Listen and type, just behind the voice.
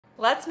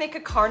Let's make a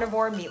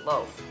carnivore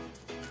meatloaf.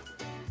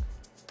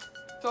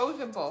 So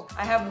simple.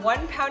 I have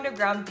 1 pound of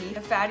ground beef. The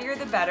fattier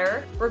the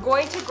better. We're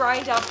going to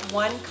grind up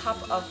 1 cup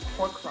of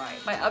pork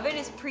rind. My oven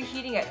is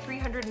preheating at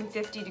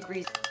 350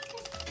 degrees.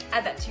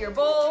 Add that to your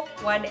bowl.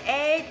 1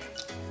 egg.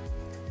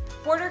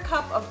 1/4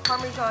 cup of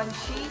Parmesan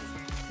cheese.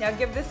 Now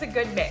give this a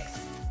good mix.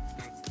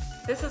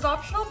 This is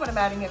optional, but I'm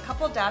adding a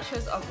couple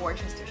dashes of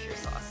Worcestershire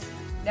sauce.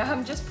 Now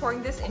I'm just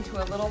pouring this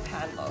into a little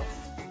pan loaf.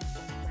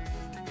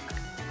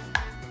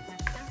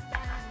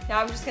 Now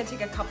I'm just gonna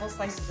take a couple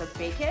slices of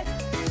bacon.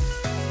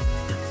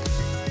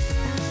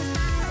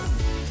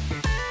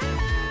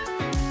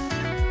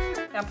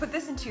 Now put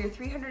this into your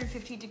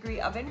 350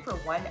 degree oven for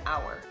 1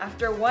 hour.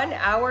 After 1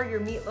 hour, your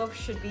meatloaf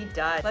should be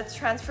done. Let's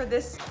transfer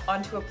this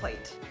onto a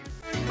plate.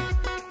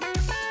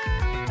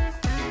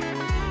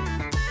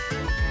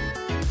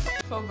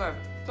 So good.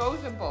 So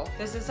simple.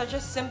 This is such a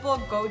simple,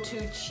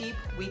 go-to, cheap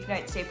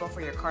weeknight staple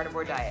for your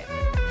carnivore diet.